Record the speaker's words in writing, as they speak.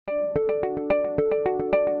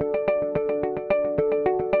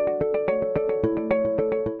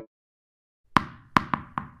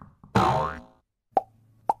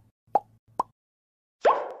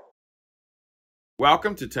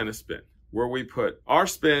Welcome to Tennis Spin, where we put our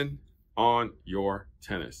spin on your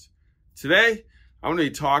tennis. Today, I'm going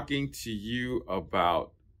to be talking to you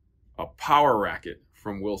about a power racket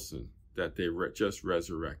from Wilson that they just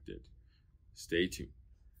resurrected. Stay tuned.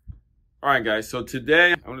 All right, guys, so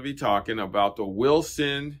today I'm going to be talking about the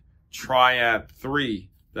Wilson Triad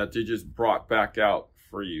 3 that they just brought back out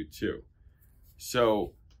for you too.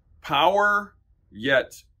 So power,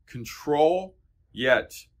 yet control,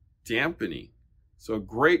 yet dampening. So a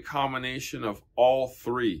great combination of all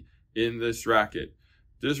three in this racket.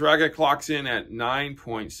 This racket clocks in at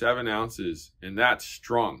 9.7 ounces, and that's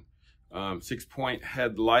strong. 6-point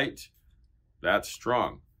head light, that's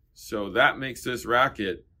strong. So that makes this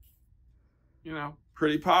racket, you know,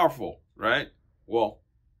 pretty powerful, right? Well,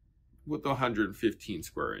 with the 115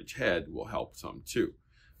 square inch head will help some too.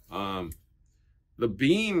 The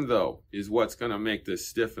beam, though, is what's going to make this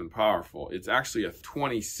stiff and powerful. It's actually a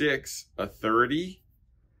 26, a 30,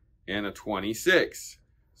 and a 26.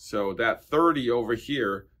 So that 30 over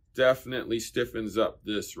here definitely stiffens up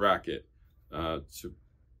this racket to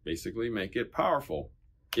basically make it powerful.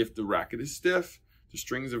 If the racket is stiff, the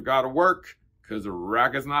strings have got to work because the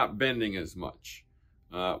racket's not bending as much.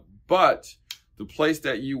 But the place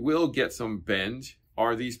that you will get some bend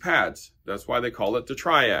are these pads. That's why they call it the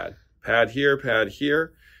Triad. Pad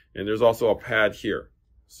here, and there's also a pad here.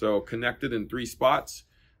 So connected in 3 spots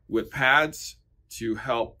with pads to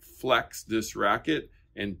help flex this racket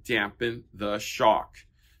and dampen the shock.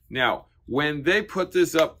 Now, when they put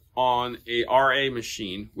this up on a RA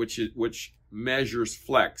machine, which measures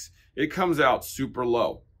flex, it comes out super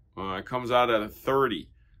low. It comes out at a 30,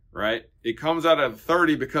 right? It comes out at a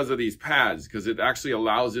 30 because of these pads, because it actually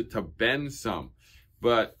allows it to bend some.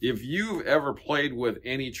 But if you've ever played with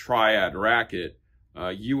any Triad racket,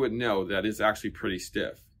 you would know that it's actually pretty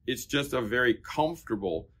stiff. It's just a very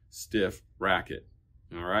comfortable, stiff racket.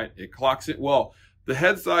 All right, it clocks it. Well, the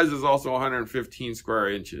head size is also 115 square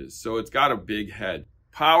inches, so it's got a big head.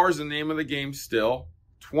 Power's the name of the game still.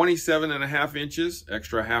 27.5 inches,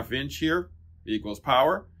 extra ½ inch here equals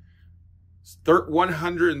power.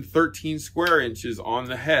 113 square inches on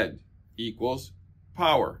the head equals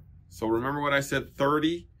power. So remember what I said,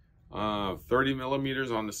 30 millimeters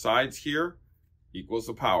on the sides here equals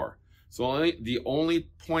the power. So the only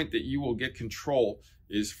point that you will get control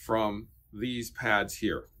is from these pads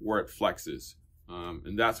here where it flexes.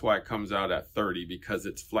 And that's why it comes out at 30, because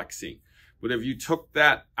it's flexing. But if you took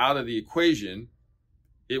that out of the equation,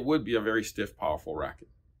 it would be a very stiff, powerful racket.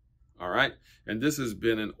 All right. And this has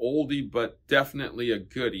been an oldie, but definitely a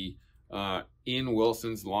goodie in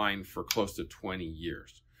Wilson's line for close to 20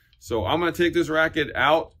 years. So I'm going to take this racket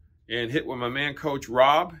out and hit with my man, Coach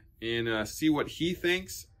Rob, and see what he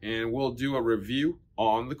thinks, and we'll do a review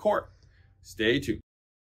on the court. Stay tuned.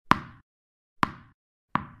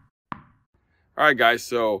 All right, guys,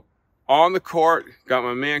 so on the court, got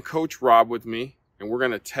my man, Coach Rob, with me, and we're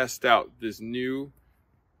going to test out this new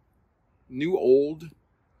old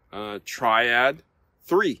Triad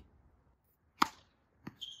 3.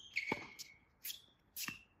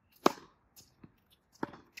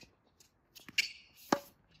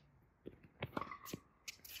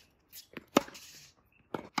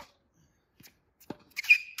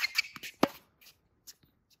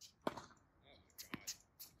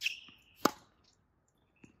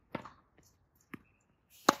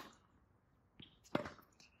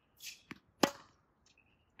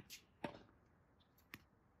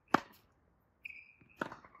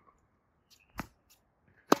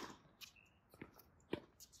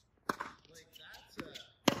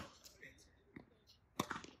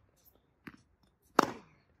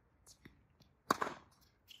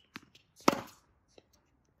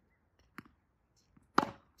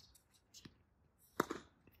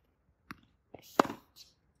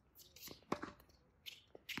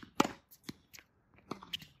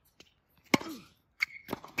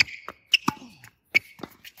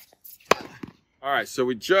 All right, so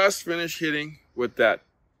we just finished hitting with that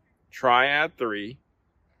Triad 3.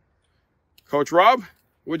 Coach Rob,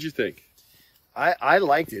 what'd you think? I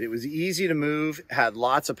liked it. It was easy to move, had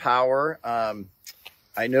lots of power.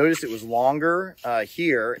 I noticed it was longer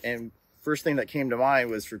here, and first thing that came to mind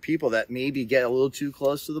was for people that maybe get a little too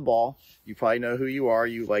close to the ball. You probably know who you are.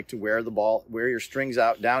 You like to wear your strings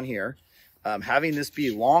out down here. Having this be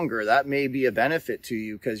longer, that may be a benefit to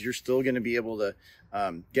you because you're still going to be able to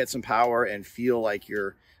get some power and feel like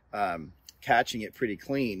you're catching it pretty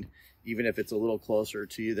clean. even if it's a little closer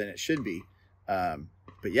to you than it should be.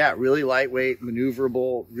 But yeah, really lightweight,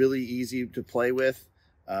 maneuverable, really easy to play with.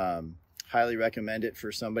 Highly recommend it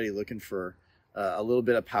for somebody looking for a little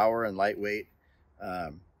bit of power and lightweight,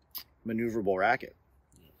 maneuverable racket.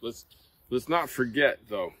 Let's not forget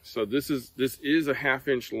though. So this is a 1/2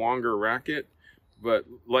 inch longer racket, but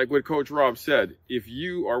like what Coach Rob said, if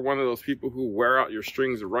you are one of those people who wear out your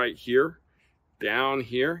strings right here, down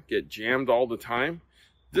here, get jammed all the time,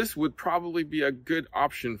 this would probably be a good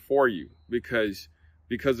option for you because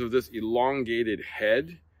of this elongated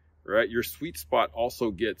head, right? Your sweet spot also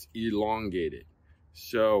gets elongated.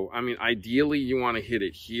 So, I mean, ideally you want to hit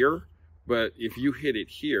it here, but if you hit it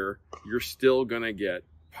here, you're still going to get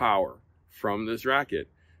power from this racket.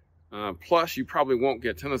 Plus, you probably won't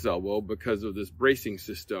get tennis elbow because of this bracing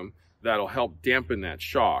system that'll help dampen that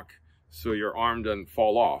shock so your arm doesn't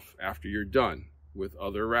fall off after you're done with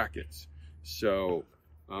other rackets. So,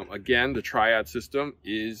 again, the Triad system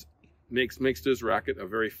makes this racket a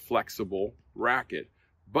very flexible racket.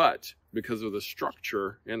 But because of the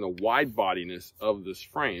structure and the wide bodiness of this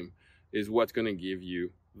frame is what's going to give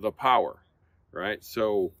you the power, right?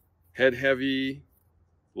 So head heavy,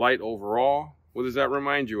 light overall. What does that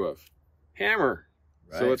remind you of? Hammer.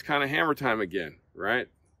 Right. So it's kind of hammer time again, right?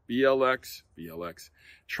 BLX,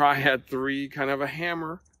 Triad 3, kind of a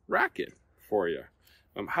hammer racket for you.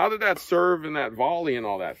 How did that serve in that volley and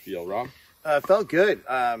all that feel, Rob? Felt good.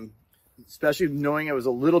 Especially knowing it was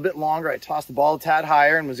a little bit longer. I tossed the ball a tad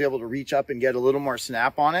higher and was able to reach up and get a little more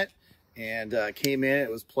snap on it, and came in.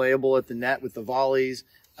 It was playable at the net with the volleys,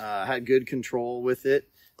 had good control with it.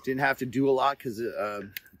 Didn't have to do a lot because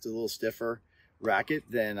it's a little stiffer racket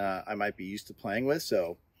than I might be used to playing with.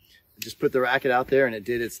 So just put the racket out there and it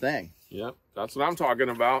did its thing. Yep, that's what I'm talking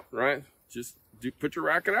about, right? Just put your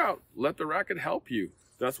racket out. Let the racket help you.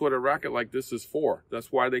 That's what a racket like this is for.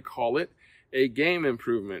 That's why they call it a game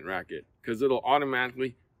improvement racket, because it'll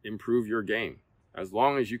automatically improve your game as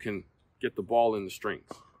long as you can get the ball in the strings.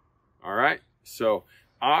 All right, so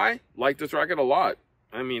I like this racket a lot.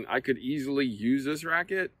 I mean, I could easily use this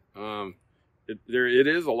racket. It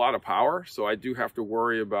is a lot of power, so I do have to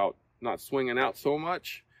worry about not swinging out so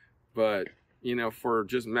much, but you know, for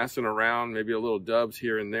just messing around, maybe a little dubs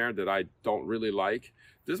here and there that I don't really like,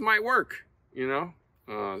 this might work, you know.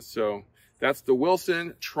 So that's the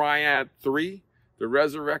Wilson Triad 3, the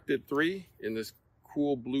Resurrected 3 in this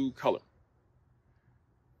cool blue color.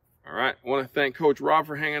 All right, I want to thank Coach Rob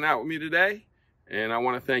for hanging out with me today, and I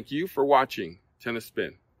want to thank you for watching Tennis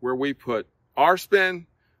Spin, where we put our spin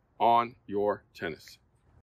on your tennis.